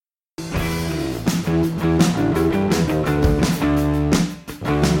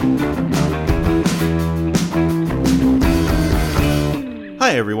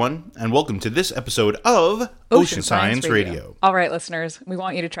Hi, everyone, and welcome to this episode of Ocean Science Radio. All right, listeners, we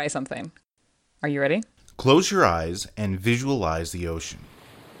want you to try something. Are you ready? Close your eyes and visualize the ocean.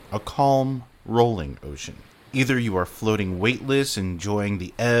 A calm, rolling ocean. Either you are floating weightless, enjoying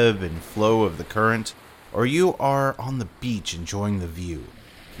the ebb and flow of the current, or you are on the beach enjoying the view.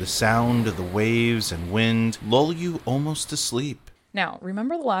 The sound of the waves and wind lull you almost to sleep. Now,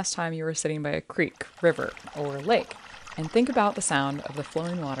 remember the last time you were sitting by a creek, river, or lake, and think about the sound of the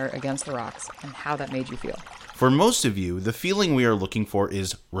flowing water against the rocks and how that made you feel. For most of you, the feeling we are looking for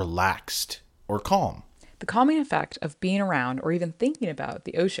is relaxed or calm. The calming effect of being around or even thinking about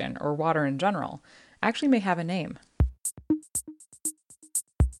the ocean or water in general actually may have a name.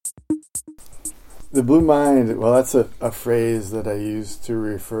 The blue mind, well, that's a phrase that I use to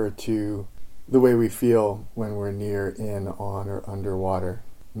refer to the way we feel when we're near, in, on, or underwater.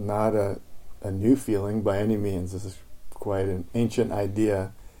 Not a new feeling by any means. This is quite an ancient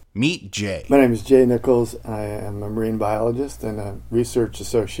idea. Meet Jay. My name is Jay Nichols. I am a marine biologist and a research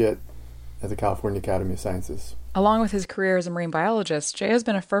associate at the California Academy of Sciences. Along with his career as a marine biologist, Jay has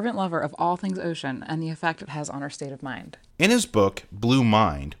been a fervent lover of all things ocean and the effect it has on our state of mind. In his book, Blue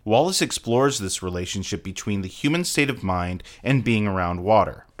Mind, Wallace explores this relationship between the human state of mind and being around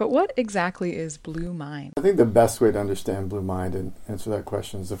water. But what exactly is blue mind? I think the best way to understand blue mind and answer that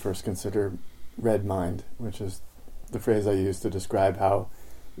question is to first consider red mind, which is the phrase I use to describe how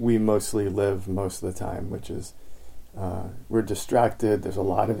we mostly live most of the time, which is we're distracted. There's a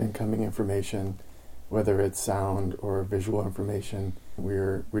lot of incoming information, whether it's sound or visual information.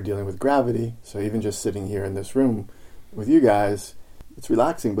 We're dealing with gravity, so even just sitting here in this room with you guys, it's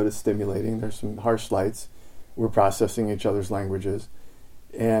relaxing, but it's stimulating. There's some harsh lights. We're processing each other's languages,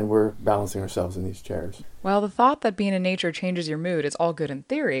 and we're balancing ourselves in these chairs. Well, the thought that being in nature changes your mood is all good in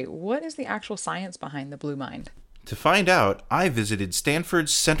theory. What is the actual science behind the blue mind? To find out, I visited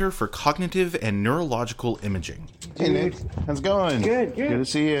Stanford's Center for Cognitive and Neurological Imaging. Hey, Nick. How's it going? Good. Good to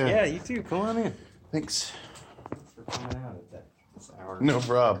see you. Yeah, you too. Come on in. Thanks. Thanks for coming out at this hour. No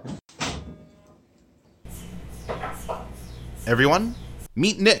problem. Everyone,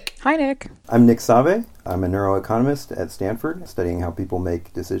 meet Nick. Hi, Nick. I'm Nik Sawe. I'm a neuroeconomist at Stanford, studying how people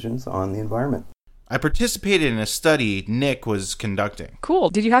make decisions on the environment. I participated in a study Nick was conducting.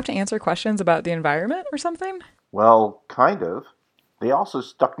 Cool. Did you have to answer questions about the environment or something? Well, kind of. They also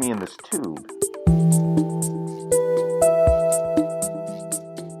stuck me in this tube.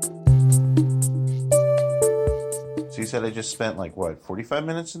 So you said I just spent 45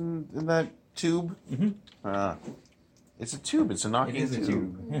 minutes in that tube? Mm-hmm. It's a tube. It's a knocking tube. It is a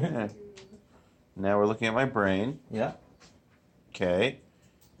tube. Yeah. Now we're looking at my brain. Yeah. Okay.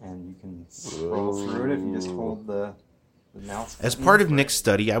 And you can scroll through it if you just hold the mouse. As part of Nick's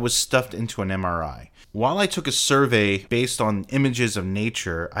study, I was stuffed into an MRI. While I took a survey based on images of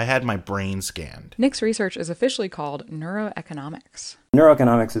nature, I had my brain scanned. Nick's research is officially called neuroeconomics.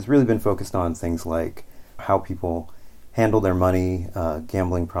 Neuroeconomics has really been focused on things like how people handle their money,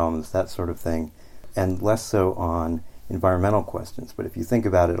 gambling problems, that sort of thing, and less so on environmental questions. But if you think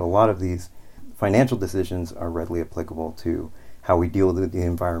about it, a lot of these financial decisions are readily applicable to how we deal with the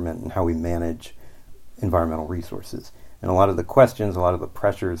environment and how we manage environmental resources. And a lot of the questions, a lot of the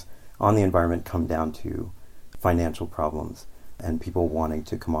pressures on the environment come down to financial problems and people wanting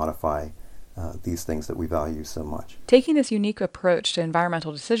to commodify these things that we value so much. Taking this unique approach to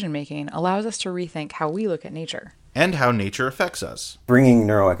environmental decision-making allows us to rethink how we look at nature. And how nature affects us. Bringing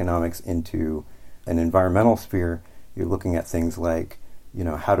neuroeconomics into an environmental sphere, you're looking at things like,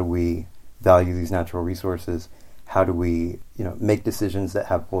 how do we value these natural resources? How do we, make decisions that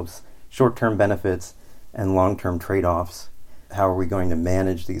have both short-term benefits and long-term trade-offs? How are we going to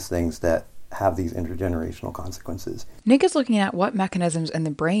manage these things that have these intergenerational consequences? Nick is looking at what mechanisms in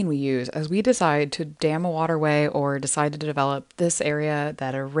the brain we use as we decide to dam a waterway or decide to develop this area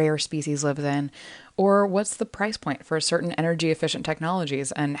that a rare species lives in, or what's the price point for certain energy-efficient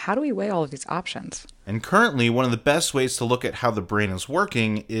technologies, and how do we weigh all of these options? And currently, one of the best ways to look at how the brain is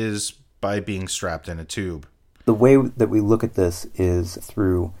working is by being strapped in a tube. The way that we look at this is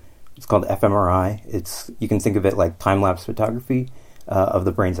through, it's called fMRI. You can think of it like time-lapse photography of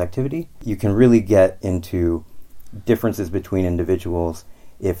the brain's activity. You can really get into differences between individuals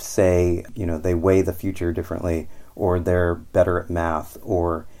if, say, they weigh the future differently, or they're better at math,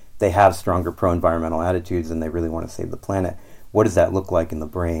 or they have stronger pro-environmental attitudes and they really want to save the planet. What does that look like in the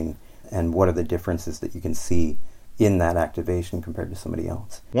brain, and what are the differences that you can see in that activation compared to somebody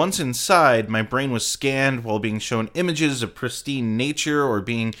else. Once inside, my brain was scanned while being shown images of pristine nature or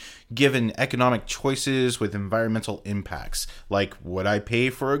being given economic choices with environmental impacts, like would I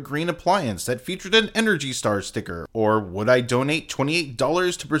pay for a green appliance that featured an Energy Star sticker, or would I donate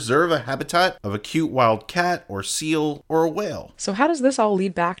 $28 to preserve a habitat of a cute wild cat or seal or a whale? So how does this all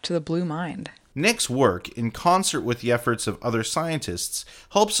lead back to the blue mind? Nik's work, in concert with the efforts of other scientists,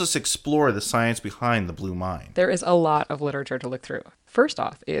 helps us explore the science behind the blue mind. There is a lot of literature to look through. First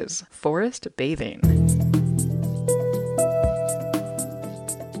off is forest bathing.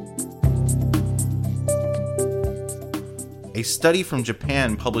 A study from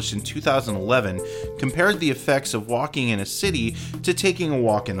Japan published in 2011 compared the effects of walking in a city to taking a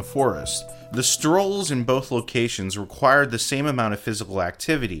walk in a forest. The strolls in both locations required the same amount of physical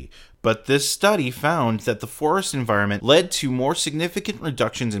activity, but this study found that the forest environment led to more significant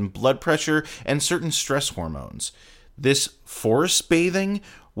reductions in blood pressure and certain stress hormones. This forest bathing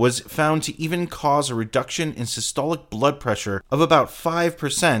was found to even cause a reduction in systolic blood pressure of about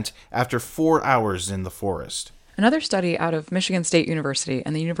 5% after 4 hours in the forest. Another study out of Michigan State University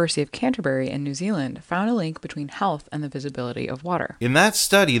and the University of Canterbury in New Zealand found a link between health and the visibility of water. In that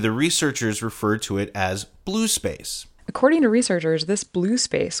study, the researchers referred to it as blue space. According to researchers, this blue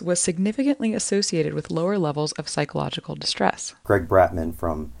space was significantly associated with lower levels of psychological distress. Greg Bratman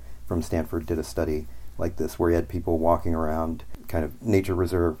from Stanford did a study like this where he had people walking around kind of nature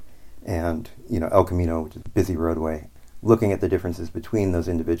reserve and, El Camino, which is a busy roadway, looking at the differences between those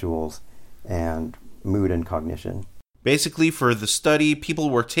individuals and mood and cognition. Basically, for the study, people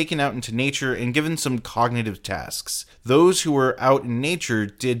were taken out into nature and given some cognitive tasks. Those who were out in nature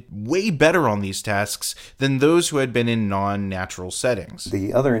did way better on these tasks than those who had been in non-natural settings.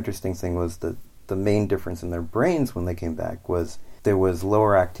 The other interesting thing was that the main difference in their brains when they came back was there was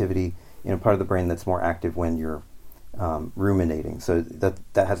lower activity in a part of the brain that's more active when you're ruminating. So that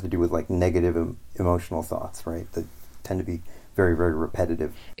has to do with like negative emotional thoughts, right? That tend to be very, very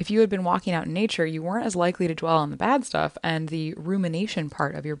repetitive. If you had been walking out in nature, you weren't as likely to dwell on the bad stuff, and the rumination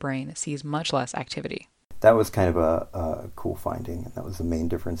part of your brain sees much less activity. That was kind of a cool finding, and that was the main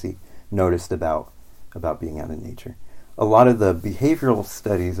difference he noticed about being out in nature. A lot of the behavioral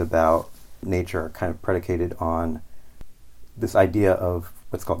studies about nature are kind of predicated on this idea of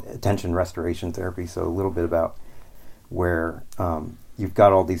what's called attention restoration therapy, so a little bit about where you've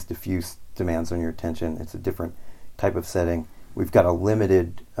got all these diffuse demands on your attention. It's a different type of setting. We've got a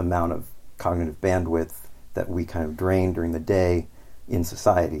limited amount of cognitive bandwidth that we kind of drain during the day in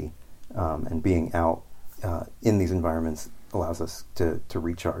society, and being out in these environments allows us to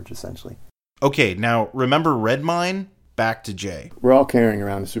recharge, essentially. Okay, now remember Redmine? Back to Jay. We're all carrying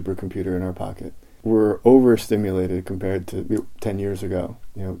around a supercomputer in our pocket. We're overstimulated compared to 10 years ago.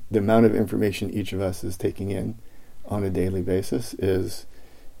 The amount of information each of us is taking in on a daily basis is,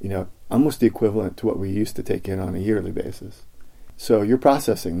 almost the equivalent to what we used to take in on a yearly basis. So you're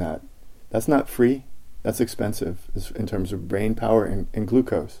processing that. That's not free. That's expensive in terms of brain power and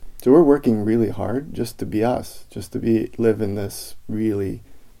glucose. So we're working really hard just to be us, just to live in this really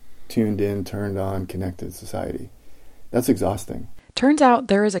tuned in, turned on, connected society. That's exhausting. Turns out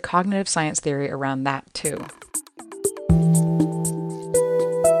there is a cognitive science theory around that too.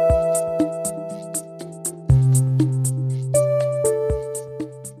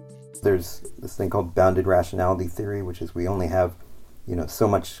 There's this thing called bounded rationality theory, which is we only have, so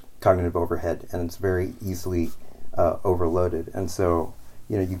much cognitive overhead, and it's very easily overloaded. And so,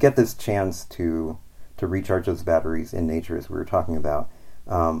 you get this chance to recharge those batteries in nature, as we were talking about.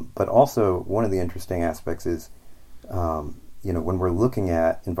 But also, one of the interesting aspects is, when we're looking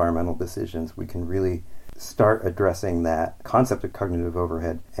at environmental decisions, we can really start addressing that concept of cognitive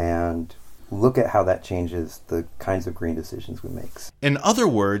overhead and look at how that changes the kinds of green decisions we make. In other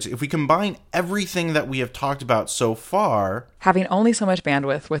words, if we combine everything that we have talked about so far, having only so much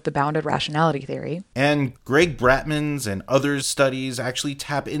bandwidth with the bounded rationality theory, and Greg Bratman's and others' studies actually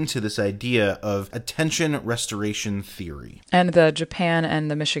tap into this idea of attention restoration theory. And the Japan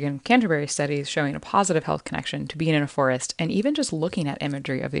and the Michigan Canterbury studies showing a positive health connection to being in a forest and even just looking at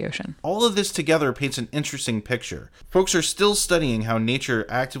imagery of the ocean. All of this together paints an interesting picture. Folks are still studying how nature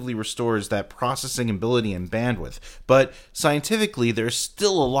actively restores that processing ability and bandwidth, but scientifically there's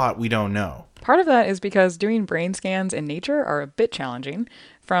still a lot we don't know. Part of that is because doing brain scans in nature are a bit challenging,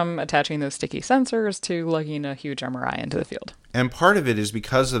 from attaching those sticky sensors to lugging a huge MRI into the field. And part of it is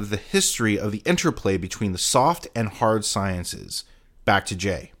because of the history of the interplay between the soft and hard sciences. Back to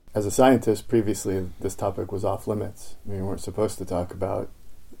Jay. As a scientist, previously this topic was off limits. We weren't supposed to talk about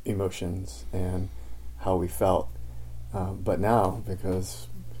emotions and how we felt. But now, because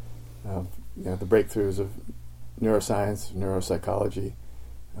the breakthroughs of neuroscience, neuropsychology,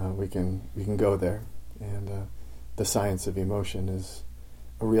 we can go there. And the science of emotion is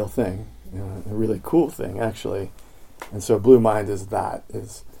a real thing, a really cool thing, actually. And so Blue Mind is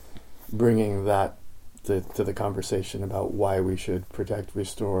bringing that to the conversation about why we should protect,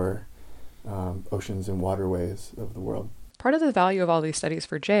 restore oceans and waterways of the world. Part of the value of all these studies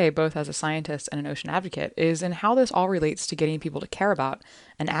for Jay, both as a scientist and an ocean advocate, is in how this all relates to getting people to care about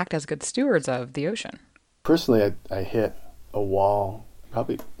and act as good stewards of the ocean. Personally, I hit a wall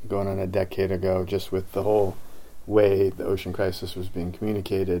probably going on a decade ago, just with the whole way the ocean crisis was being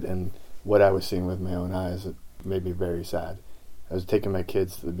communicated and what I was seeing with my own eyes. It made me very sad. I was taking my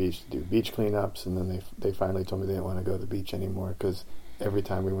kids to the beach to do beach cleanups, and then they finally told me they didn't want to go to the beach anymore because every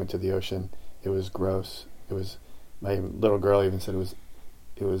time we went to the ocean, it was gross. My little girl even said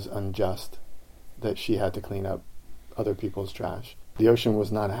it was unjust that she had to clean up other people's trash. The ocean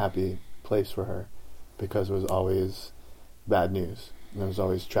was not a happy place for her because it was always bad news, and there was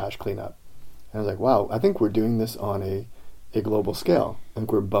always trash cleanup. And I was like, wow, I think we're doing this on a global scale. I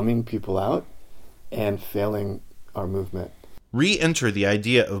think we're bumming people out and failing our movement. Re-enter the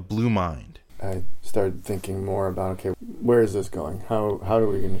idea of Blue Mind. I started thinking more about, okay, where is this going? How are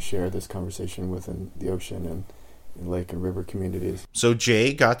we going to share this conversation within the ocean and lake and river communities? So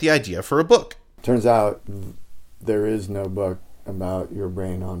Jay got the idea for a book. Turns out there is no book about your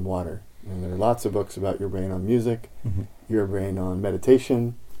brain on water. And there are lots of books about your brain on music, your brain on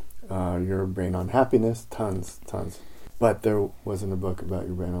meditation, your brain on happiness, tons. But there wasn't a book about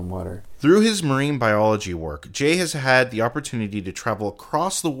your brain on water. Through his marine biology work, Jay has had the opportunity to travel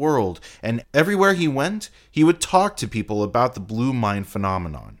across the world, and everywhere he went, he would talk to people about the Blue Mind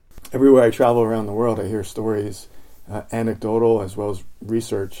phenomenon. Everywhere I travel around the world, I hear stories, anecdotal as well as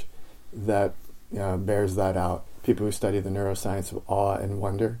research, that bears that out. People who study the neuroscience of awe and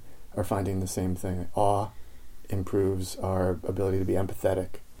wonder are finding the same thing. Awe improves our ability to be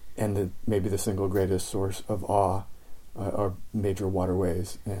empathetic, and maybe the single greatest source of awe are major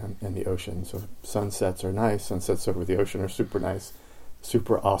waterways and the ocean. So sunsets are nice. Sunsets over the ocean are super nice,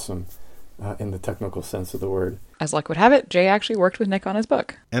 super awesome in the technical sense of the word. As luck would have it, Jay actually worked with Nick on his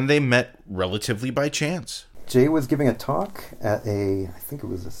book. And they met relatively by chance. Jay was giving a talk at I think it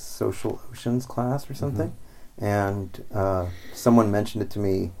was a social oceans class or something, and someone mentioned it to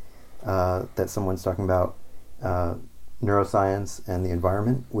me that someone's talking about neuroscience and the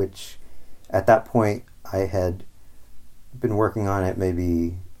environment, which at that point I had been working on it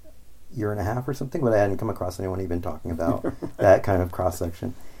maybe a year and a half or something, but I hadn't come across anyone even talking about that kind of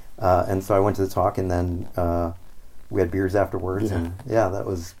cross-section. And so I went to the talk, and then we had beers afterwards, and that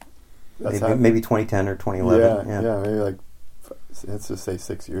was maybe 2010 or 2011. Yeah, maybe let's just say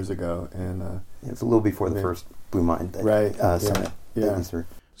 6 years ago. And it's a little before the first Blue Mind summit. Yeah.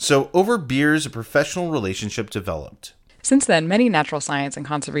 So over beers, a professional relationship developed. Since then, many natural science and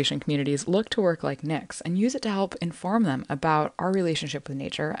conservation communities look to work like Nick's and use it to help inform them about our relationship with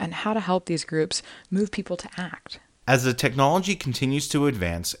nature and how to help these groups move people to act. As the technology continues to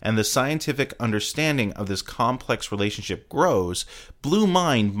advance and the scientific understanding of this complex relationship grows, Blue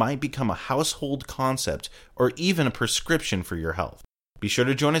Mind might become a household concept or even a prescription for your health. Be sure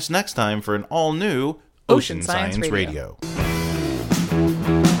to join us next time for an all-new Ocean Science Radio.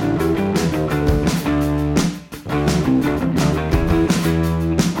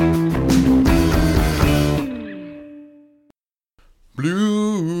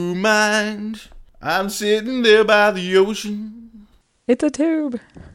 Blue Mind, I'm sitting there by the ocean. It's a tube.